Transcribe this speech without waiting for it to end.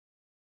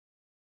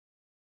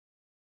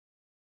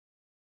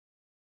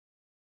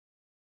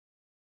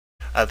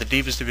the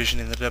Divas division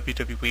in the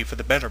WWE for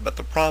the better. But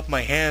the problem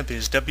I have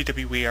is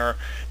WWE are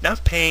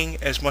not paying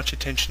as much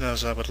attention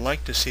as I would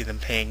like to see them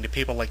paying to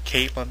people like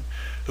Caitlyn,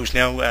 who's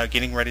now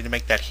getting ready to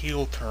make that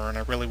heel turn.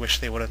 I really wish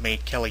they would have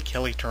made Kelly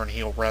turn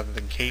heel rather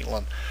than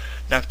Caitlyn.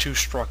 Not too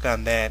struck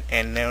on that.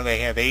 And now they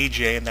have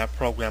AJ in that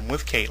program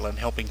with Caitlyn,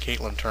 helping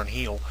Caitlyn turn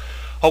heel.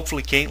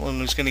 Hopefully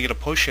Caitlyn is going to get a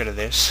push out of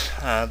this.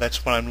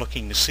 That's what I'm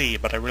looking to see.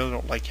 But I really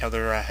don't like how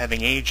they're having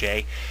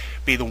AJ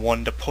be the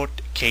one to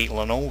put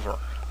Caitlyn over.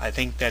 I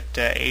think that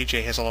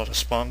AJ has a lot of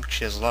spunk,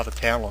 she has a lot of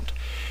talent,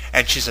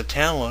 and she's a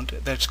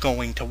talent that's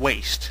going to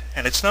waste.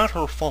 And it's not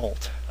her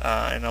fault.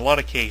 In a lot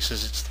of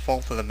cases, it's the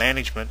fault of the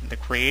management and the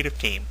creative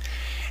team.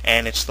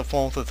 And it's the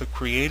fault of the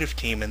creative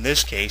team in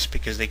this case,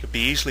 because they could be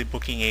easily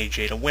booking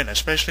AJ to win,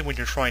 especially when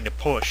you're trying to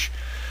push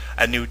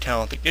a new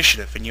talent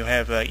initiative, and you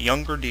have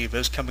younger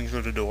divas coming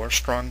through the door,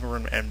 stronger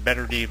and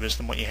better divas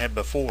than what you had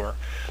before.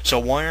 So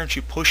why aren't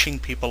you pushing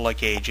people like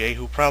AJ,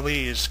 who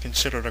probably is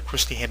considered a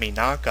Christy Hemme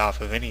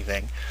knockoff of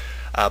anything,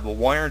 but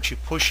why aren't you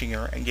pushing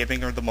her and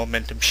giving her the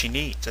momentum she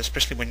needs,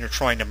 especially when you're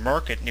trying to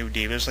market new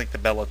divas like the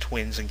Bella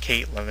Twins and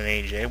Caitlyn and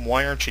AJ?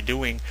 Why aren't you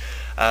doing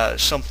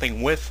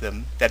something with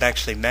them that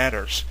actually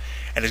matters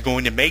and is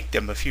going to make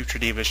them a future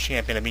Divas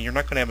champion? I mean, you're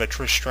not going to have a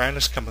Trish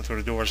Stratus coming through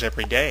the doors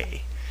every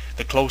day.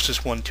 The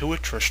closest one to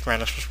it, Trish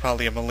Stratus, was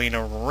probably a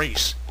Melina or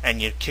Maurice,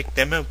 and you kicked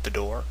them out the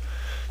door.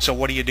 So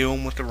what are you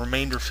doing with the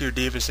remainder of your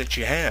divas that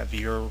you have?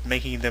 You're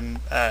making them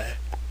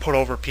put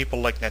over people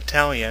like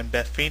Natalya and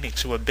Beth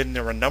Phoenix, who have been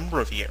there a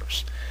number of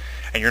years.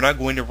 And you're not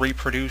going to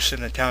reproduce a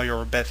Natalya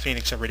or Beth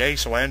Phoenix every day,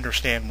 so I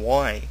understand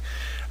why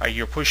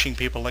you're pushing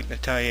people like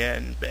Natalya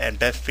and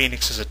Beth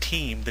Phoenix as a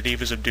team. The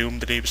Divas of Doom,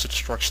 the Divas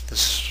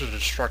of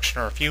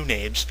Destruction are a few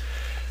names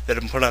that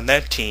have been put on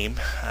that team.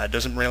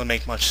 Doesn't really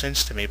make much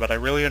sense to me, but I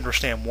really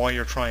understand why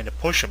you're trying to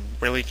push them.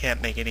 Really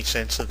can't make any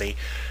sense of the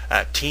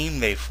team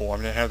they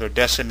formed and how they're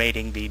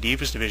decimating the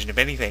Divas division. If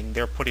anything,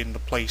 they're put in the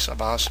place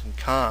of Awesome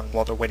Kong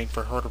while they're waiting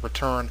for her to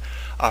return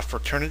off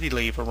fraternity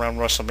leave around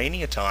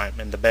WrestleMania time,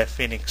 and the Beth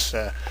Phoenix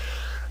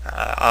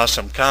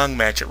Awesome Kong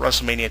match at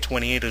WrestleMania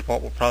 28 is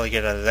what we'll probably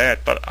get out of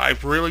that. But I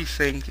really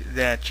think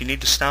that you need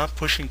to stop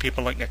pushing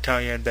people like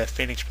Natalya and Beth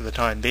Phoenix for the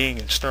time being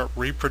and start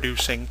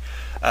reproducing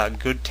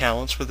good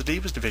talents for the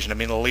Divas division. I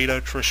mean,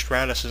 Alita, Trish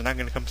Stratus is not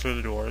going to come through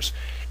the doors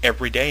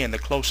every day, and the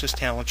closest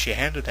talents you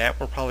had to that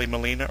were probably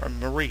Melina or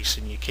Maurice,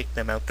 and you kicked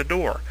them out the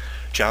door.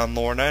 John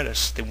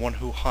Laurinaitis, the one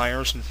who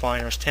hires and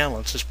fires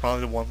talents, is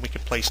probably the one we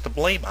can place the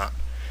blame on.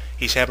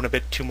 He's having a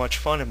bit too much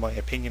fun, in my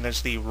opinion,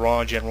 as the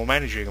Raw General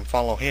Manager. You can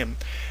follow him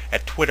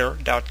at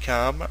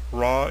twitter.com,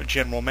 Raw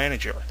General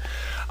Manager.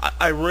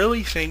 I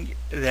really think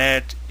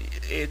that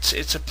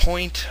it's a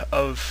point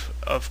of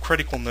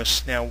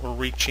criticalness now we're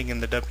reaching in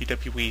the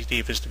WWE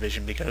Divas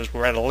division, because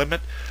we're at a limit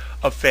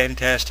of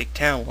fantastic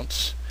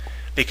talents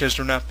because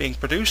they're not being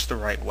produced the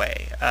right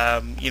way.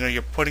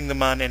 You're putting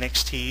them on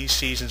NXT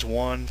seasons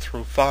 1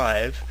 through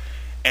 5,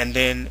 and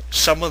then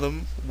some of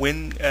them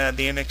win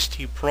the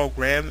NXT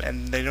program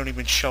and they don't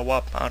even show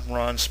up on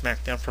Raw and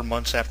SmackDown for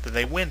months after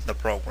they win the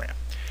program.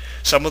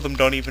 Some of them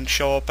don't even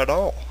show up at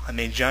all. I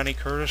mean, Johnny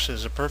Curtis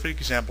is a perfect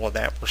example of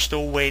that. We're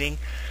still waiting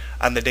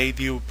on the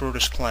debut of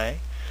Brutus Clay.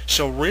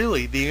 So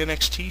really, the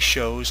NXT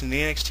shows and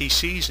the NXT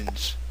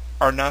seasons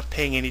are not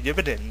paying any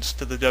dividends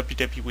to the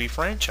WWE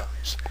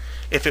franchise.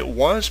 If it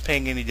was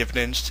paying any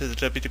dividends to the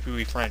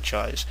WWE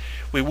franchise,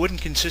 we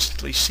wouldn't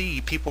consistently see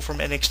people from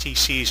NXT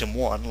Season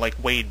 1,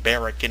 like Wade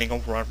Barrett, getting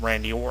over on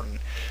Randy Orton.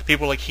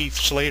 People like Heath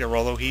Slater,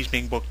 although he's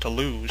being booked to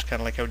lose,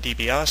 kind of like how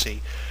DiBiase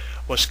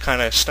was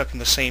kind of stuck in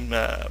the same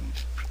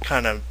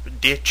kind of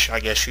ditch, I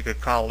guess you could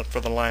call it,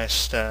 for the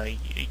last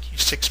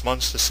 6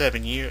 months to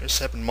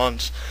 7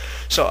 months.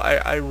 So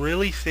I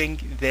really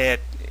think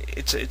that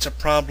it's a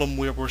problem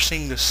where we're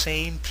seeing the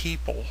same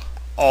people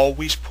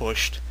always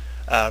pushed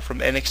from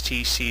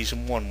NXT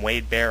Season 1,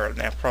 Wade Barrett,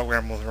 and that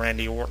program with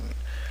Randy Orton.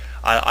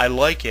 I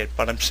like it,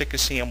 but I'm sick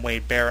of seeing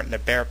Wade Barrett in the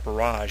Barrett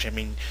Barrage. I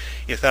mean,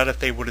 you thought if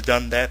they would have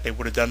done that, they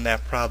would have done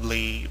that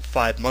probably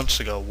 5 months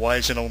ago. Why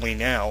is it only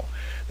now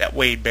that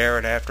Wade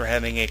Barrett, after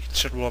having a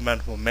considerable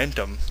amount of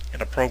momentum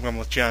in a program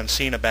with John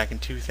Cena back in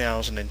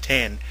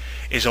 2010,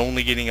 is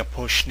only getting a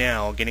push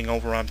now, getting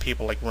over on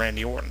people like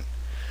Randy Orton?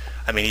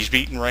 I mean, he's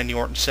beaten Randy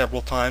Orton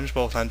several times,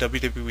 both on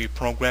WWE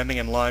programming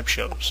and live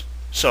shows.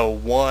 So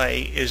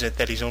why is it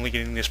that he's only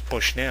getting this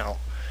push now?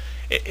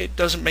 It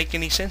doesn't make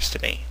any sense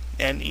to me.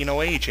 And,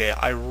 AJ,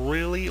 I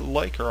really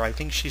like her. I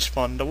think she's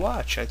fun to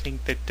watch. I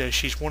think that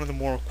she's one of the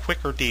more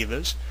quicker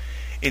divas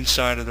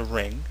inside of the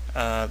ring.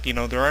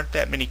 There aren't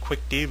that many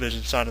quick divas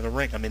inside of the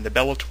ring. I mean, the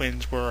Bella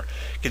Twins were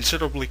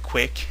considerably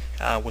quick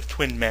with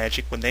Twin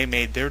Magic when they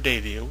made their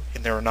debut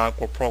in their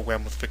inaugural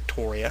program with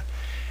Victoria.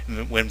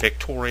 When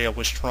Victoria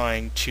was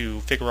trying to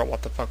figure out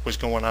what the fuck was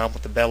going on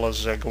with the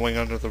Bellas going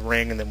under the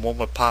ring, and then one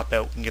would pop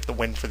out and get the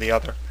win for the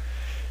other.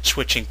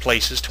 Switching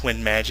places,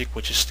 Twin Magic,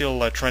 which is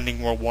still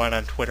trending worldwide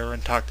on Twitter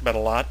and talked about a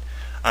lot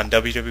on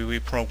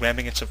WWE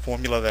programming. It's a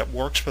formula that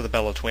works for the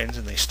Bella Twins,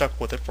 and they stuck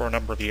with it for a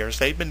number of years.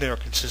 They've been there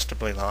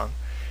consistently long,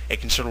 a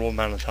considerable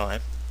amount of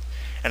time.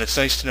 And it's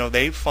nice to know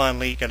they've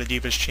finally got a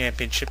Divas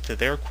Championship to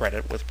their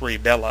credit, with Brie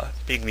Bella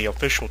being the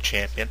official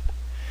champion.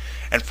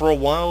 And for a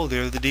while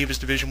there, the Divas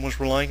division was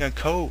relying on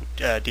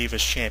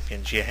co-Divas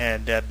champions. You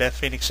had Beth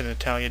Phoenix and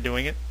Natalya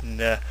doing it,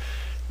 and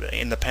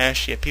in the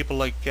past you had people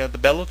like the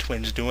Bella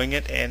Twins doing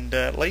it, and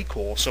Lay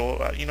Cole. So,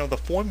 the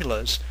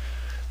formulas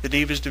the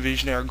Divas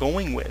division are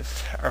going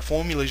with are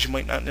formulas you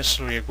might not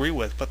necessarily agree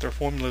with, but they're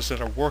formulas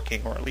that are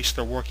working, or at least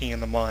they're working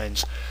in the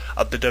minds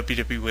of the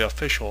WWE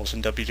officials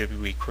and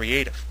WWE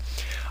creative.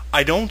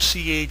 I don't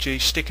see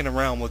AJ sticking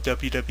around with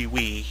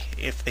WWE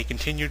if they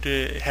continue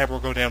to have her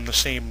go down the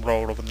same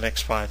road over the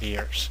next 5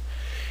 years.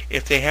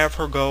 If they have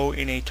her go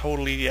in a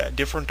totally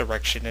different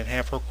direction and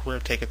have her career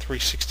take a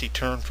 360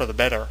 turn for the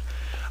better,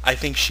 I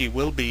think she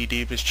will be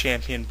Divas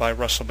Champion by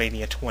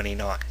WrestleMania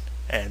 29.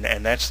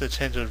 And that's the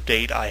tentative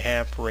date I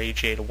have for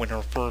AJ to win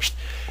her first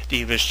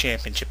Divas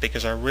Championship,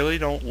 because I really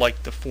don't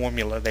like the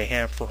formula they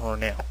have for her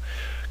now.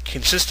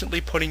 Consistently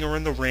putting her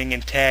in the ring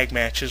in tag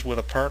matches with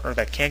a partner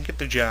that can't get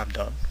the job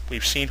done.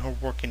 We've seen her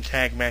work in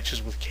tag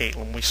matches with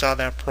Caitlyn. We saw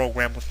that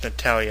program with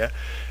Natalya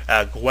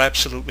go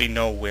absolutely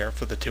nowhere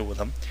for the two of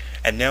them.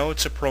 And now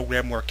it's a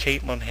program where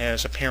Caitlyn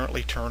has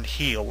apparently turned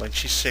heel, and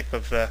she's sick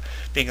of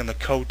being on the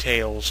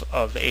coattails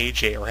of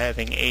AJ, or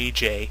having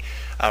AJ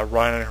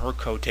ride on her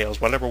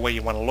coattails, whatever way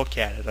you want to look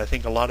at it. I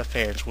think a lot of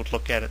fans would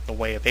look at it in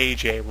the way of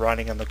AJ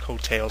riding on the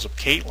coattails of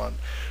Caitlyn,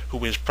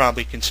 who is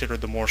probably considered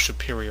the more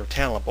superior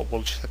talent, but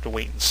we'll just have to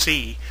wait and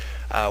see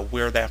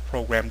where that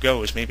program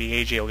goes. Maybe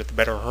AJ will get the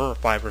better of her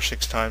 5 or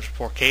 6 times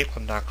before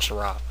Caitlyn knocks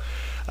her out.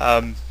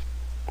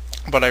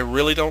 But I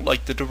really don't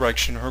like the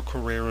direction her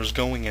career is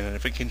going in, and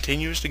if it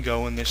continues to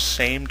go in this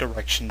same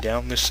direction,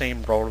 down this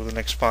same road over the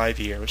next 5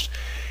 years,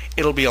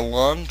 it'll be a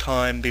long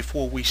time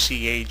before we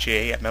see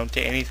AJ amount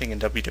to anything in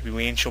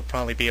WWE, and she'll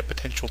probably be a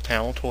potential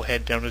talent who'll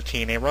head down to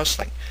TNA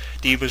Wrestling.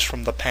 Divas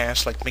from the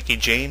past, like Mickie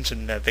James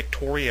and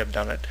Victoria, have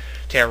done it.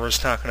 Tara's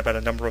talking about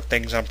a number of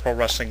things on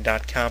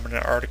ProWrestling.com in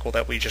an article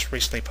that we just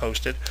recently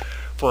posted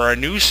for our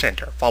news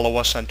center. Follow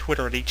us on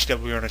Twitter at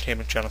HW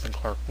Entertainment, Jonathan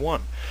Clarke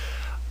 1.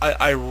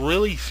 I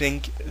really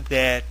think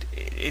that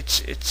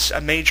it's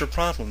a major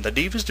problem. The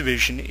Divas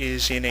division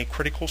is in a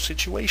critical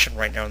situation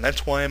right now, and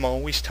that's why I'm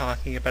always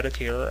talking about it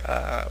here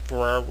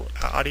for our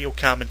audio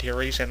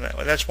commentaries, and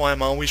that's why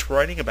I'm always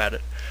writing about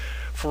it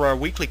for our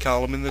weekly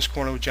column in this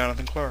corner with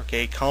Jonathan Clarke.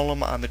 A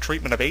column on the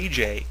treatment of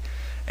AJ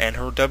and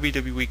her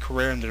WWE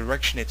career and the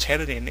direction it's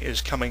headed in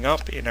is coming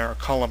up in our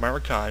column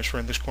archives for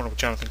In This Corner with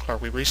Jonathan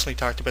Clarke. We recently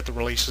talked about the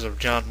releases of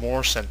John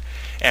Morrison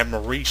and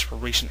Maurice for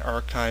recent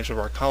archives of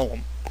our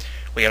column.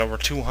 We had over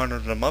 200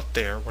 of them up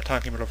there. We're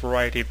talking about a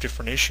variety of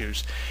different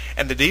issues.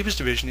 And the Divas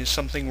division is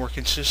something we're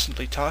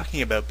consistently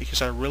talking about,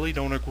 because I really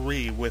don't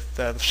agree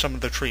with some of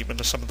the treatment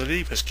of some of the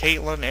Divas.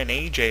 Caitlyn and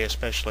AJ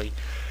especially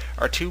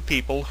are two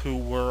people who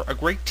were a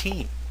great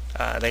team.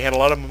 They had a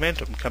lot of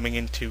momentum coming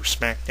into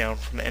SmackDown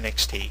from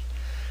NXT.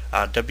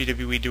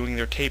 WWE doing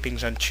their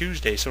tapings on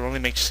Tuesday, so it only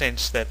makes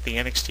sense that the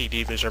NXT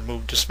Divas are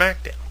moved to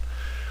SmackDown.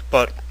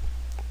 But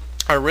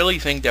I really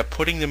think that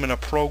putting them in a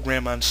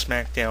program on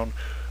SmackDown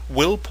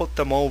will put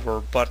them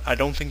over, but I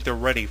don't think they're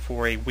ready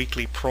for a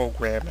weekly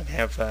program and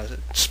have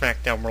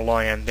SmackDown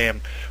rely on them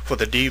for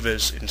the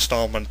Divas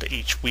installment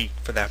each week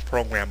for that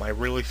program. I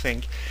really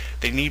think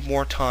they need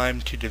more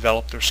time to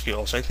develop their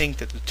skills. I think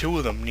that the two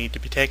of them need to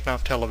be taken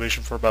off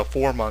television for about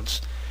 4 months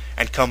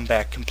and come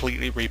back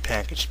completely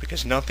repackaged,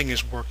 because nothing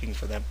is working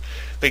for them.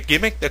 The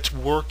gimmick that's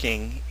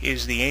working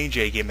is the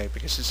AJ gimmick,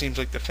 because it seems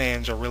like the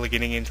fans are really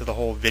getting into the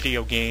whole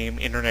video game,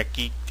 internet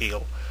geek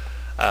deal.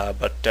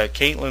 But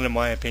Caitlyn, in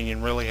my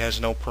opinion, really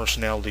has no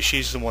personality.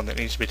 She's the one that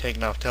needs to be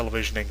taken off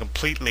television and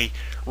completely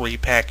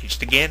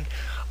repackaged. Again,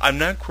 I'm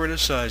not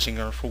criticizing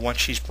her for what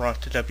she's brought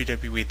to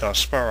WWE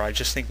thus far. I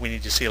just think we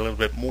need to see a little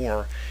bit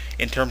more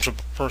in terms of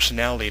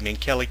personality. I mean,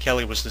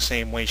 Kelly was the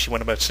same way. She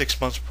went about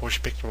 6 months before she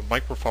picked up a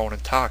microphone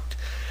and talked.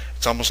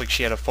 It's almost like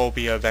she had a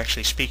phobia of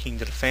actually speaking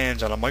to the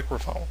fans on a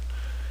microphone.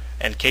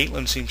 And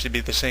Caitlyn seems to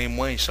be the same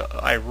way. So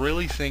I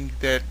really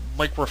think that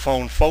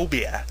microphone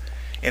phobia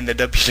in the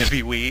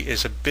WWE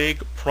is a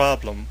big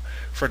problem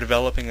for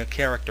developing a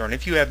character. And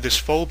if you have this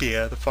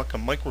phobia, the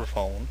fucking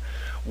microphone,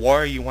 why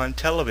are you on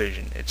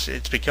television?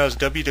 It's because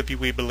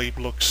WWE believe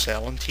looks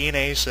sell, and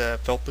TNA's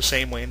felt the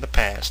same way in the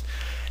past.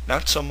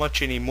 Not so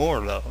much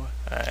anymore, though,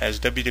 as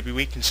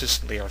WWE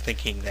consistently are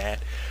thinking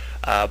that.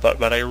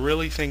 But I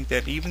really think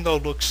that even though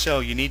looks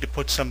sell, you need to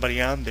put somebody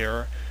on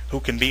there who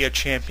can be a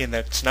champion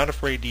that's not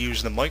afraid to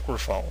use the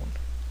microphone,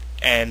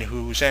 and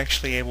who's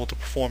actually able to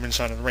perform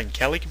inside of the ring.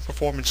 Kelly can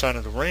perform inside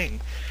of the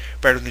ring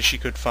better than she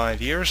could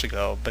 5 years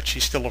ago, but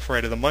she's still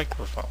afraid of the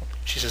microphone.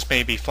 She says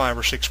maybe 5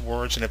 or 6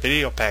 words in a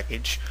video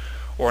package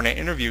or in an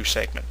interview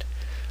segment.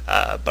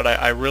 But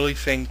I really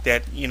think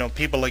that,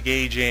 people like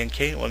AJ and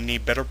Caitlyn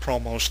need better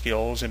promo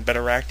skills and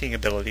better acting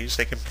abilities.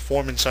 They can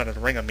perform inside of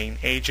the ring. I mean,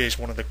 AJ's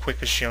one of the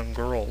quickest young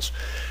girls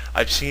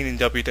I've seen in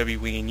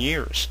WWE in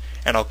years,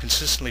 and I'll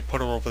consistently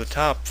put her over the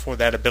top for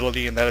that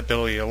ability and that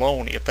ability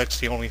alone, if that's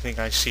the only thing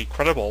I see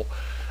credible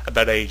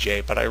about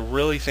AJ, but I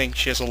really think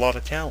she has a lot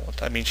of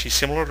talent. I mean, she's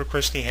similar to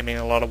Christy Hemme in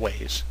a lot of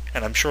ways,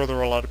 and I'm sure there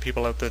are a lot of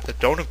people out there that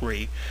don't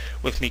agree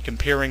with me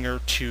comparing her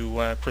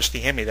to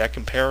Christy Hemme. That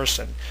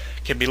comparison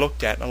can be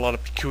looked at in a lot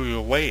of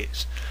peculiar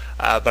ways.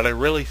 But I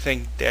really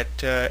think that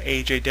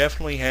AJ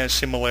definitely has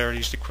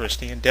similarities to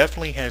Christy, and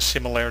definitely has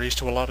similarities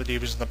to a lot of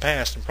divas in the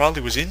past, and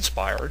probably was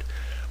inspired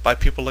by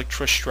people like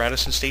Trish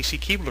Stratus and Stacy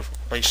Keibler, for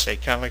Christ's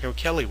sake, kind of like how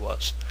Kelly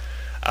was.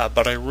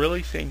 But I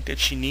really think that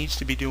she needs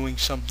to be doing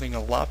something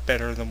a lot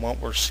better than what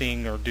we're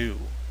seeing her do.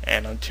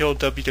 And until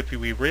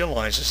WWE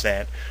realizes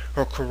that,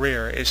 her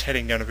career is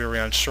heading down a very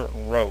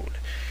uncertain road.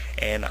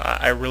 And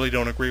I really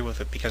don't agree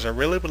with it, because I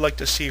really would like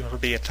to see her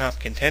be a top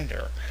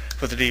contender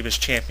for the Divas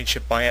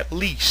Championship by at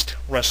least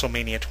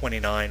WrestleMania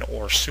 29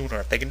 or sooner.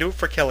 If they can do it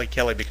for Kelly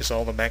because of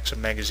all the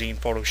Maxim magazine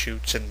photo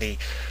shoots and the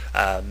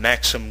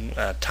Maxim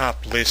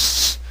top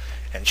lists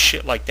and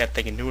shit like that,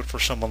 they can do it for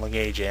someone like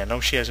AJ. I know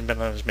she hasn't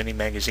been on as many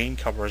magazine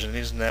covers and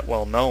isn't that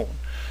well known,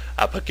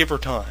 but give her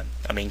time.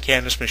 I mean,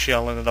 Candice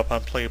Michelle ended up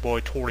on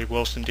Playboy, Tori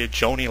Wilson did,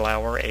 Joni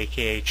Lauer,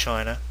 a.k.a.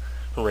 Chyna,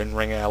 her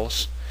in-ring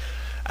Alice.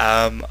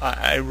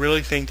 I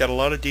really think that a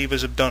lot of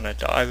divas have done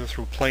it, either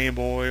through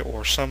Playboy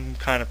or some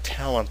kind of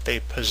talent they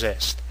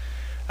possessed.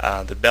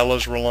 The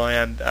Bellas rely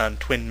on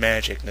twin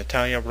magic.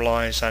 Natalya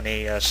relies on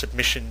a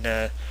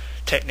submission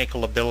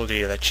technical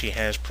ability that she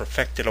has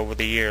perfected over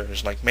the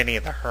years, like many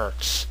of the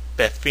Hurts.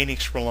 Beth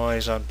Phoenix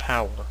relies on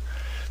power.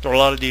 There are a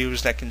lot of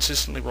divas that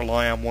consistently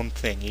rely on one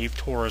thing. Eve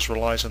Torres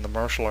relies on the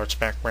martial arts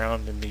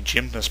background and the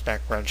gymnast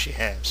background she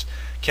has.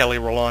 Kelly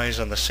relies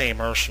on the same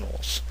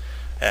arsenals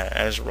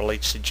as it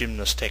relates to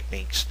gymnast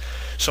techniques.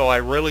 So I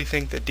really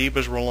think that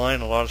divas rely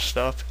on a lot of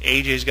stuff.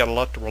 AJ's got a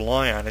lot to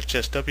rely on. It's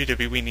just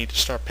WWE need to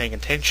start paying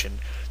attention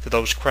to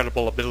those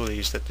credible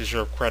abilities that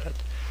deserve credit.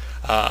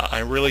 I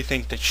really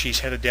think that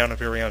she's headed down a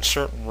very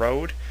uncertain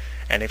road,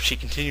 and if she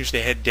continues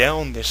to head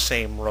down this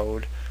same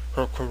road,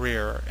 her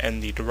career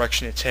and the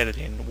direction it's headed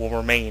in will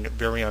remain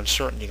very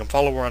uncertain. You can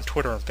follow her on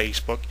Twitter and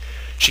Facebook.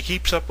 She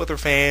keeps up with her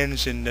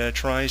fans and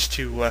tries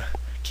to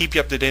keep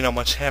you up to date on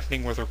what's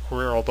happening with her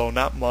career, although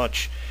not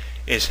much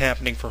is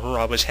happening for her.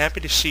 I was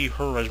happy to see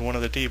her as one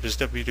of the divas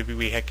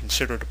WWE had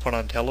considered to put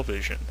on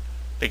television,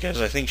 because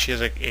I think she has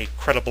a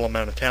credible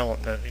amount of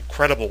talent and an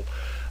incredible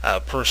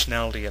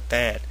personality at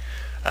that.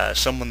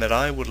 Someone that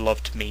I would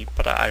love to meet,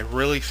 but I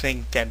really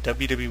think that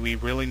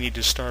WWE really need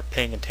to start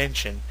paying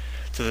attention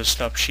to the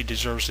stuff she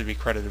deserves to be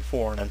credited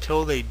for. And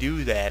until they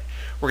do that,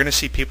 we're going to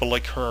see people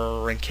like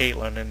her and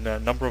Caitlyn and a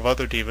number of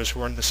other divas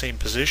who are in the same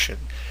position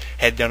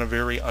head down a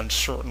very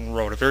uncertain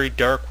road, a very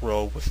dark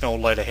road with no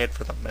light ahead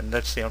for them, and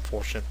that's the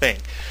unfortunate thing.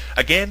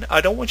 Again,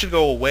 I don't want you to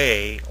go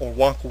away or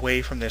walk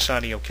away from this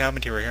audio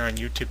commentary here on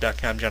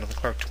youtube.com, Jonathan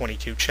Clarke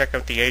 22. Check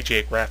out the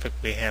AJ graphic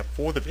we have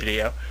for the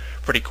video.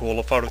 Pretty cool,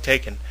 a photo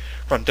taken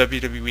from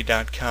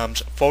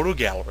WWE.com's photo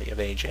gallery of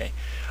AJ.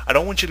 I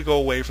don't want you to go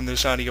away from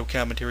this audio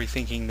commentary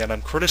thinking that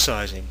I'm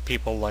criticizing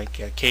people like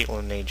Caitlyn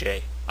and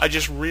AJ. I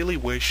just really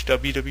wish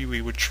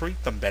WWE would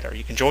treat them better.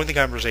 You can join the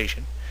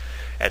conversation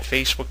at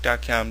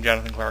facebook.com,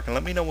 Jonathan Clarke, and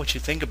let me know what you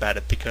think about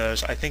it,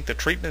 because I think the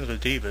treatment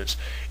of the divas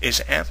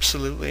is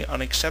absolutely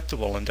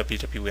unacceptable in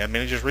WWE. I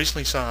mean, I just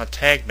recently saw a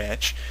tag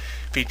match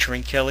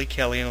featuring Kelly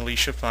and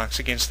Alicia Fox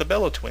against the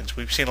Bella Twins.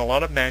 We've seen a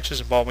lot of matches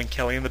involving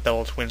Kelly and the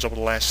Bella Twins over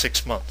the last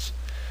 6 months.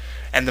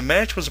 And the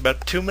match was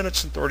about 2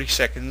 minutes and 30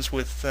 seconds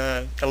with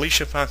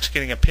Alicia Fox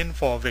getting a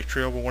pinfall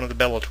victory over one of the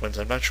Bella Twins.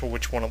 I'm not sure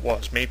which one it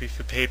was. Maybe if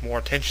you paid more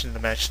attention to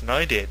the match than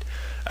I did,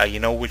 you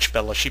know which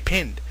Bella she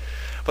pinned.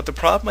 But the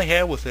problem I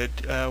had with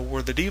it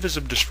were the Divas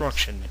of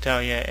Destruction.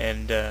 Natalya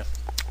and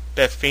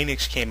Beth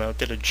Phoenix came out,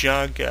 did a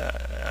jog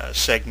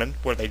segment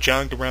where they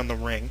jogged around the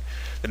ring.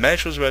 The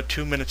match was about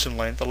 2 minutes in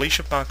length.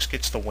 Alicia Fox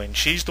gets the win.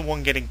 She's the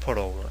one getting put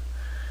over.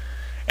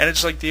 And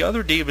it's like the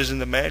other divas in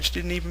the match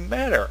didn't even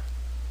matter.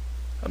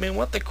 I mean,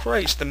 what the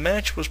Christ? The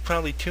match was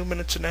probably 2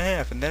 minutes and a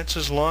half, and that's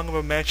as long of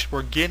a match as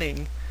we're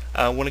getting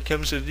when it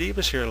comes to the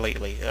divas here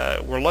lately.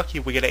 We're lucky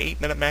we get an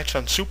 8-minute match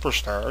on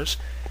Superstars,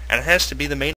 and it has to be the main